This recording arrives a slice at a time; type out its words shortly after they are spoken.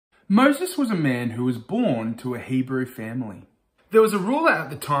Moses was a man who was born to a Hebrew family. There was a ruler at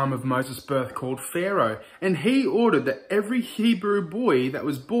the time of Moses' birth called Pharaoh, and he ordered that every Hebrew boy that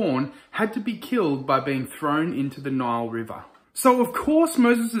was born had to be killed by being thrown into the Nile River. So of course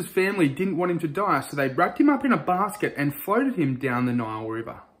Moses' family didn't want him to die, so they wrapped him up in a basket and floated him down the Nile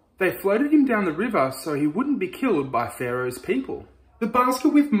River. They floated him down the river so he wouldn't be killed by Pharaoh's people. The basket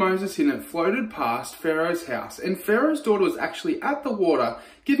with Moses in it floated past Pharaoh's house, and Pharaoh's daughter was actually at the water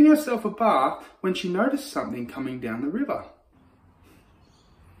giving herself a bath when she noticed something coming down the river.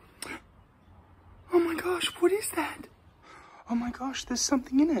 Oh my gosh, what is that? Oh my gosh, there's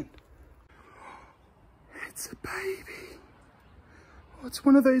something in it. It's a baby. Oh, it's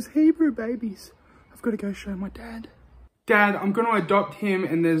one of those Hebrew babies. I've got to go show my dad. Dad, I'm going to adopt him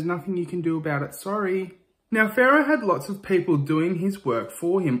and there's nothing you can do about it, sorry. Now, Pharaoh had lots of people doing his work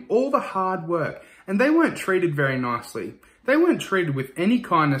for him, all the hard work, and they weren't treated very nicely. They weren't treated with any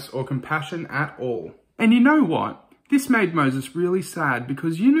kindness or compassion at all. And you know what? This made Moses really sad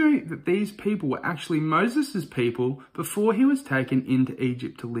because you know that these people were actually Moses' people before he was taken into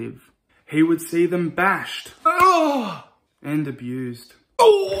Egypt to live. He would see them bashed and abused.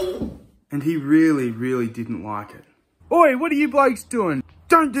 And he really didn't like it. Oi, what are you blokes doing?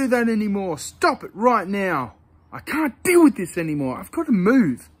 Don't do that anymore. Stop it right now. I can't deal with this anymore. I've got to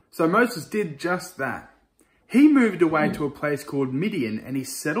move. So Moses did just that. He moved away to a place called Midian and he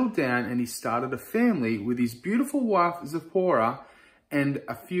settled down and he started a family with his beautiful wife Zipporah and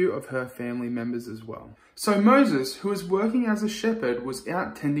a few of her family members as well. So Moses, who was working as a shepherd, was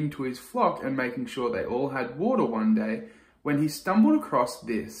out tending to his flock and making sure they all had water one day when he stumbled across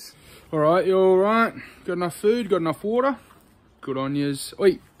this. All right, you all right? Got enough food? Got enough water? Good on yous.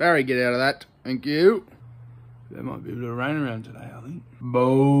 Oi, Barry, get out of that. Thank you. There might be a bit of rain around today, I think.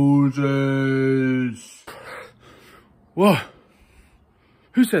 Moses. What?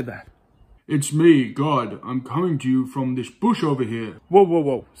 Who said that? It's me, God. I'm coming to you from this bush over here.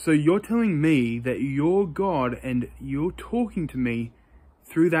 Whoa. So you're telling me that you're God and you're talking to me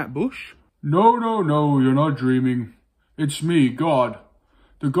through that bush? No, you're not dreaming. It's me, God.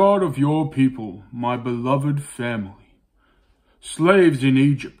 The God of your people, my beloved family. Slaves in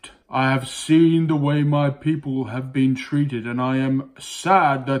Egypt. I have seen the way my people have been treated and I am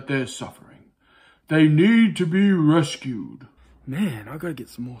sad that they're suffering. They need to be rescued. Man, I gotta get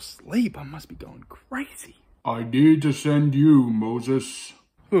some more sleep. I must be going crazy. I need to send you, Moses.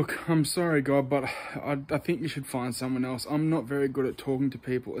 Look, I'm sorry, God, but I think you should find someone else. I'm not very good at talking to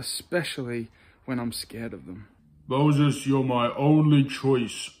people, especially when I'm scared of them. Moses, you're my only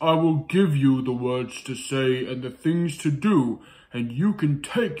choice. I will give you the words to say and the things to do, and you can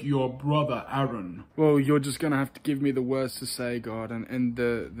take your brother Aaron. Well, you're just going to have to give me the words to say, God, and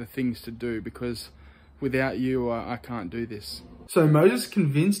the things to do, because without you, I can't do this. So Moses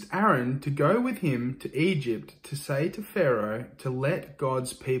convinced Aaron to go with him to Egypt to say to Pharaoh to let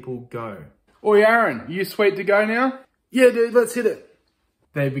God's people go. Oi, Aaron, you sweet to go now? Yeah, dude, let's hit it.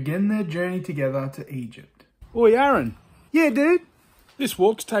 They began their journey together to Egypt. Oi, Aaron. Yeah, dude. This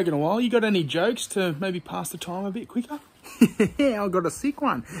walk's taken a while. You got any jokes to maybe pass the time a bit quicker? Yeah, I got a sick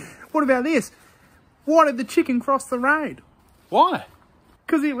one. What about this? Why did the chicken cross the road? Why?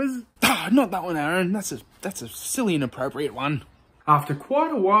 Because it was... not that one, Aaron. That's a silly, inappropriate one. After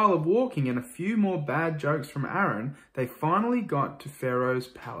quite a while of walking and a few more bad jokes from Aaron, they finally got to Pharaoh's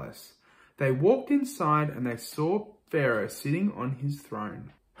palace. They walked inside and they saw Pharaoh sitting on his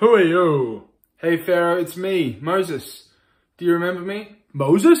throne. Who are you? Hey Pharaoh, it's me, Moses. Do you remember me?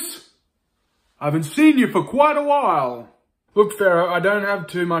 Moses? I haven't seen you for quite a while. Look Pharaoh, I don't have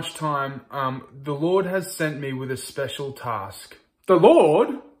too much time. The Lord has sent me with a special task. The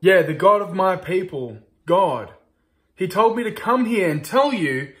Lord? Yeah, the God of my people. God. He told me to come here and tell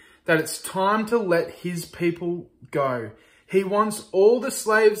you that it's time to let his people go. He wants all the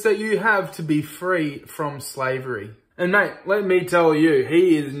slaves that you have to be free from slavery. And mate, let me tell you,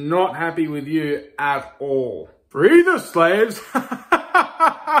 he is not happy with you at all. Free the slaves?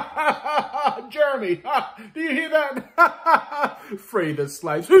 Jeremy, do you hear that? Free the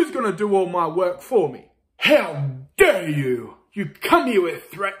slaves. Who's going to do all my work for me? How dare you? You come here with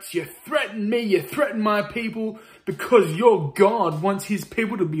threats. You threaten me. You threaten my people because your God wants his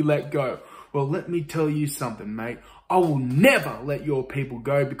people to be let go. Well, let me tell you something, mate. I will never let your people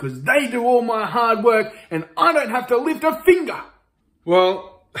go because they do all my hard work and I don't have to lift a finger.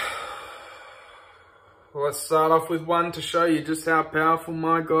 Well, let's start off with one to show you just how powerful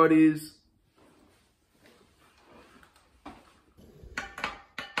my God is.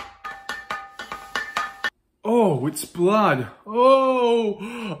 Oh, it's blood. Oh,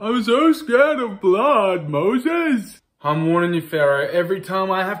 I'm so scared of blood, Moses. I'm warning you, Pharaoh, every time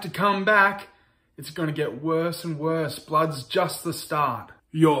I have to come back, it's going to get worse and worse. Blood's just the start.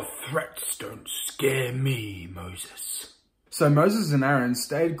 Your threats don't scare me, Moses. So Moses and Aaron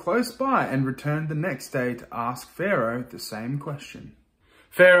stayed close by and returned the next day to ask Pharaoh the same question.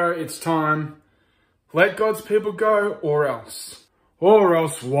 Pharaoh, it's time. Let God's people go, or else. Or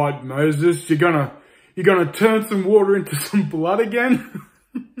else what, Moses? You're gonna turn some water into some blood again?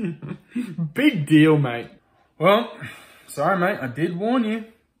 Big deal, mate. Well, sorry, mate, I did warn you.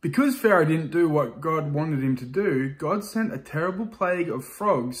 Because Pharaoh didn't do what God wanted him to do, God sent a terrible plague of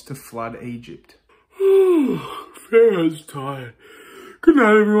frogs to flood Egypt. Pharaoh's tired. Good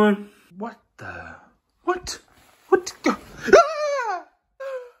night, everyone. What the? What? What?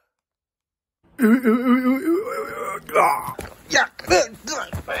 Yuck!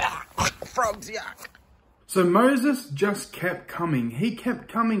 Frogs, yuck! So Moses just kept coming. He kept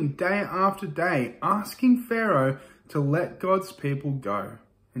coming day after day, asking Pharaoh to let God's people go.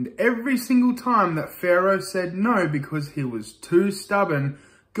 And every single time that Pharaoh said no because he was too stubborn,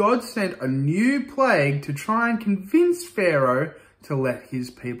 God sent a new plague to try and convince Pharaoh to let his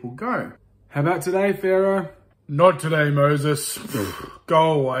people go. How about today, Pharaoh? Not today, Moses.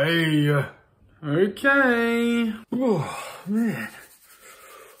 Go away. Okay. Oh, man.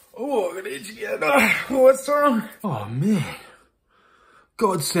 Oh, I'm gonna itch again. What's wrong? Oh, man.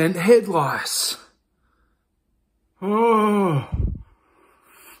 God sent head lice. Oh.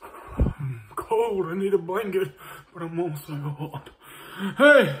 I'm cold. I need a blanket, but I'm also hot.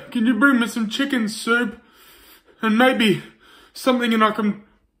 Hey, can you bring me some chicken soup? And maybe something and I can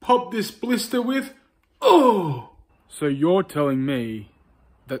pop this blister with? Oh! So you're telling me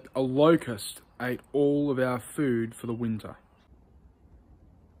that a locust ate all of our food for the winter?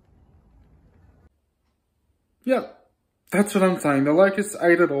 Yep, that's what I'm saying. The locusts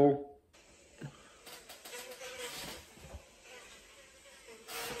ate it all.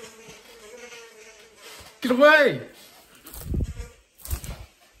 Get away!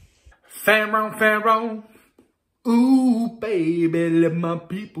 Pharaoh, Pharaoh. Ooh, baby, let my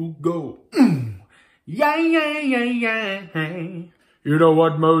people go. Yeah, yeah, yeah, yeah. You know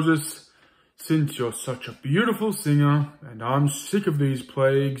what, Moses? Since you're such a beautiful singer, and I'm sick of these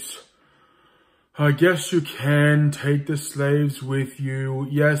plagues, I guess you can take the slaves with you.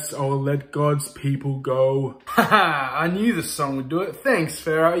 Yes, I'll let God's people go. Haha, I knew the song would do it. Thanks,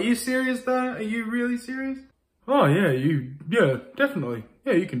 Pharaoh. Are you serious though? Are you really serious? Oh yeah, yeah, definitely.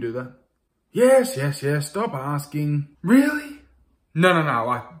 Yeah, you can do that. Yes, stop asking. Really?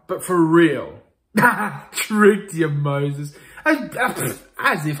 No, but for real. Tricked you, Moses.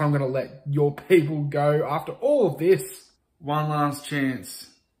 As if I'm gonna let your people go after all of this. One last chance.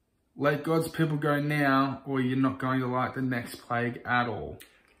 Let God's people go now, or you're not going to like the next plague at all.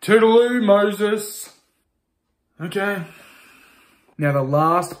 Toodaloo, Moses. Okay. Now, the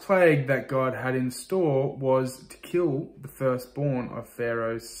last plague that God had in store was to kill the firstborn of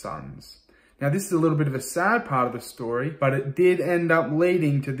Pharaoh's sons. Now, this is a little bit of a sad part of the story, but it did end up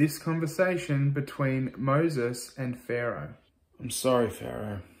leading to this conversation between Moses and Pharaoh. I'm sorry,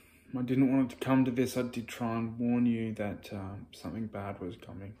 Pharaoh. I didn't want it to come to this. I did try and warn you that something bad was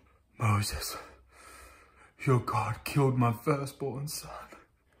coming. Moses, your God killed my firstborn son.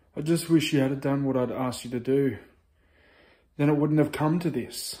 I just wish you had done what I'd asked you to do. Then it wouldn't have come to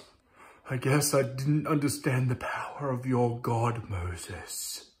this. I guess I didn't understand the power of your God,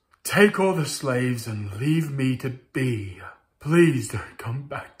 Moses. Take all the slaves and leave me to be. Please don't come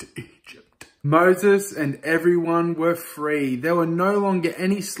back to Egypt. Moses and everyone were free. There were no longer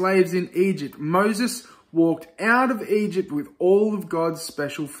any slaves in Egypt. Moses walked out of Egypt with all of God's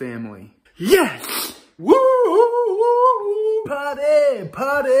special family. Yes! Woo! Party!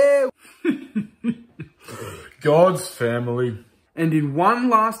 Party! God's family. And in one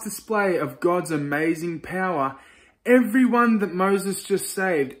last display of God's amazing power, everyone that Moses just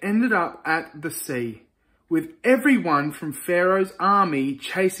saved ended up at the sea, with everyone from Pharaoh's army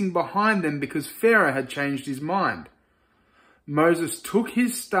chasing behind them because Pharaoh had changed his mind. Moses took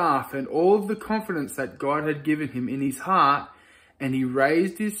his staff and all of the confidence that God had given him in his heart, and he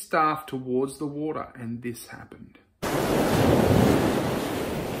raised his staff towards the water, and this happened.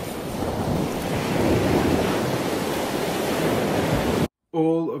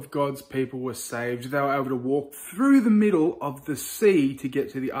 All of God's people were saved. They were able to walk through the middle of the sea to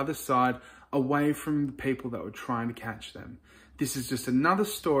get to the other side, away from the people that were trying to catch them. This is just another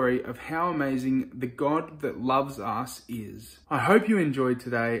story of how amazing the God that loves us is. I hope you enjoyed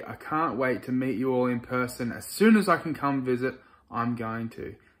today. I can't wait to meet you all in person. As soon as I can come visit, I'm going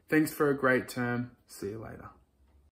to. Thanks for a great term. See you later.